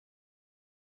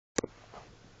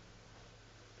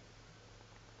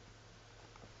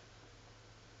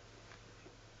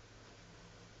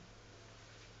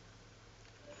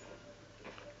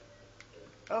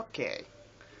Okay.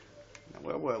 Now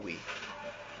where were we?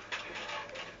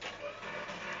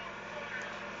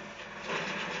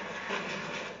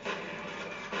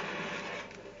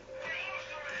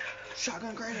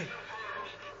 Shotgun grenade.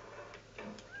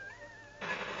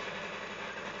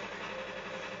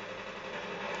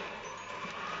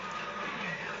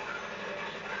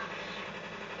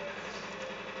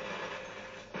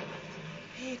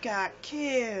 He got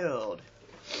killed.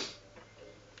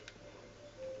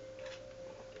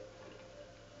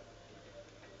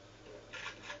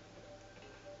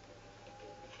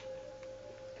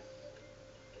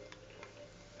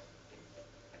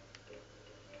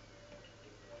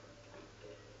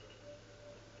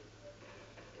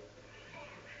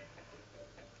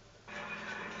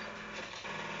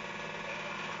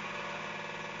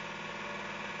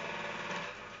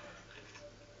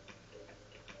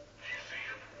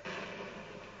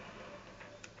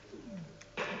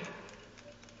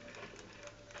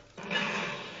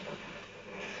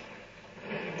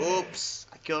 Oops,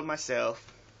 I killed myself.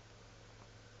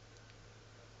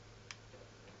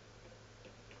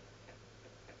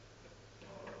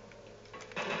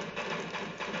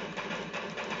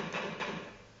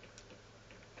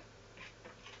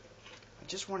 I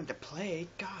just wanted to play,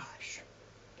 gosh.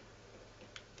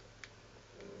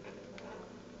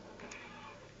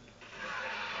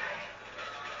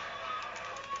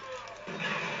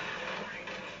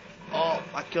 Oh,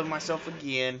 I killed myself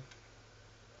again.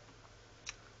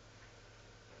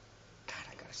 God,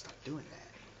 I gotta stop doing that.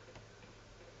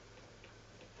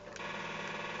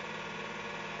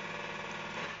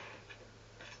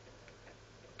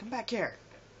 Come back here.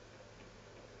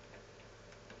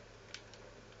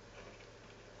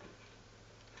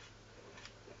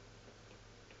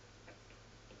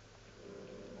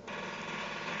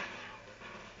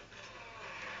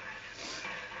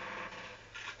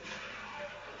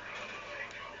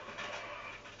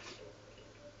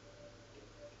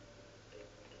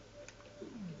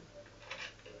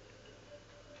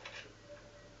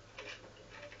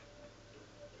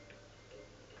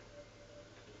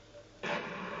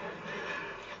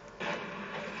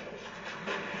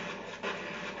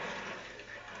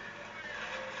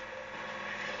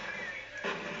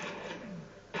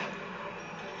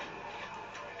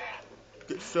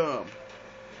 Get some.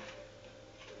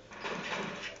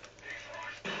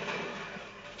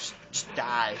 Just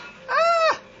die.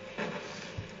 Ah!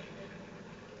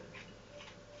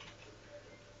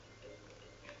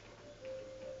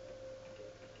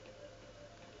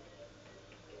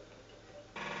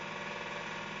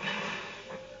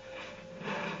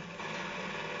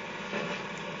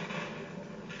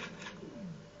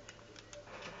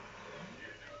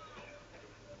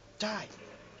 Die.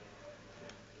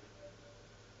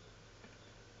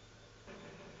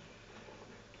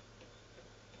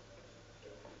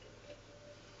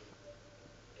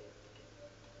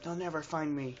 They'll never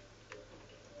find me.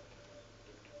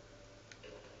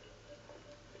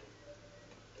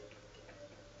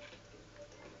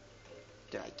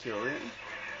 Did I kill him?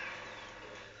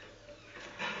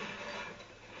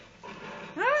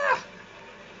 Ah!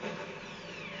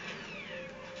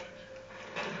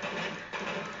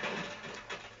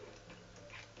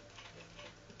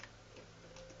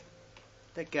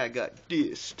 That guy got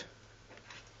dissed.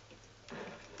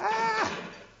 Ah!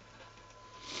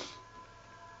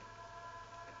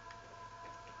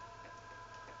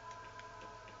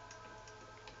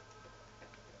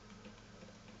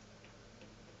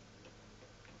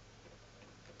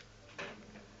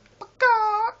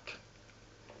 Peacock!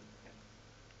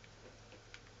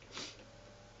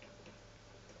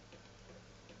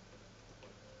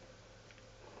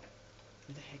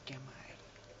 Where the heck am I?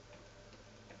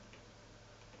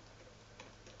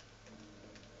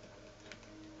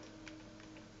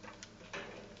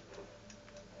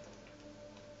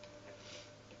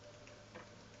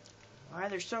 Why are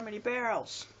there so many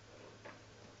barrels?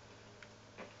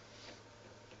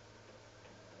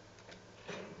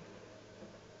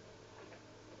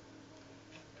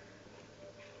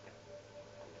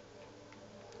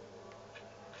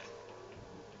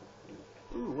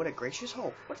 Ooh, what a gracious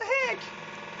hope. What the heck?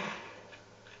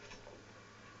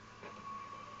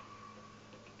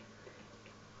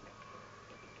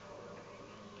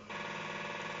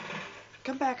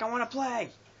 Come back, I want to play.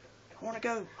 I want to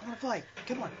go. I want to play.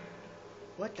 Come on.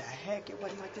 What the heck? It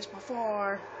wasn't like this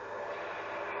before.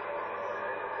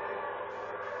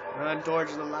 Run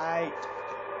towards the light.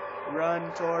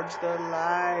 Run towards the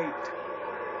light.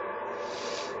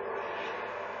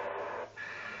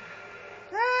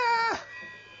 Ah!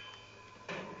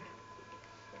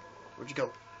 Where'd you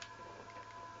go?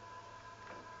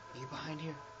 Are you behind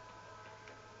here?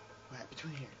 Where? Right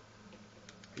between here.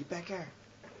 Are you back here?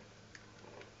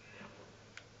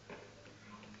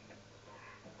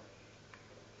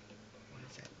 What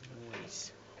is that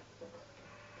noise?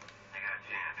 I got a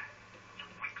jab. You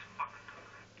weak fucking dog.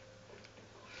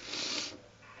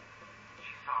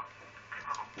 She saw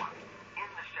Colonel Blunt in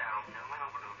the shadows and went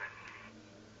over to investigate.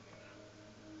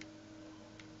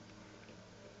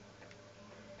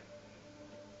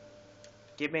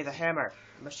 Give me the hammer.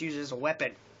 I must use it as a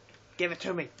weapon. Give it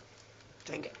to me.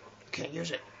 Dang it. Can't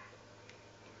use it.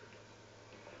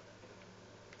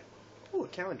 Ooh, a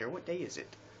calendar. What day is it?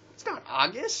 It's not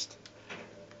August.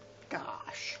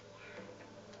 Gosh.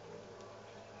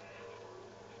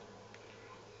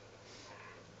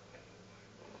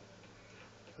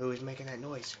 Who is making that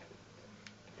noise?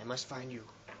 I must find you.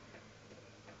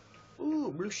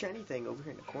 Ooh, blue shiny thing over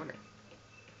here in the corner.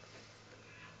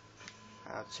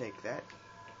 I'll take that.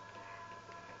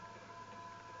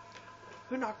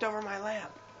 Who knocked over my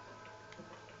lamp?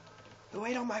 Who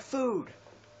ate all my food?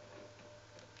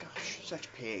 Gosh,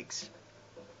 such pigs.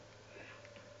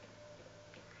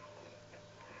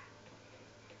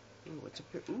 Ooh, what's up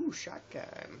here? Ooh,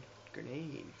 shotgun.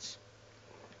 Grenades.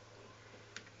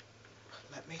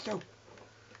 Let me through.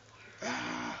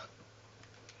 Ah.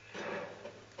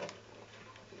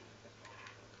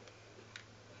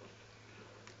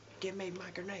 Give me my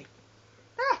grenade.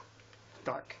 Ah!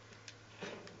 Dark.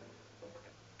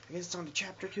 I guess it's on to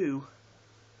chapter 2.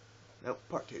 Nope,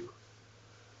 part 2.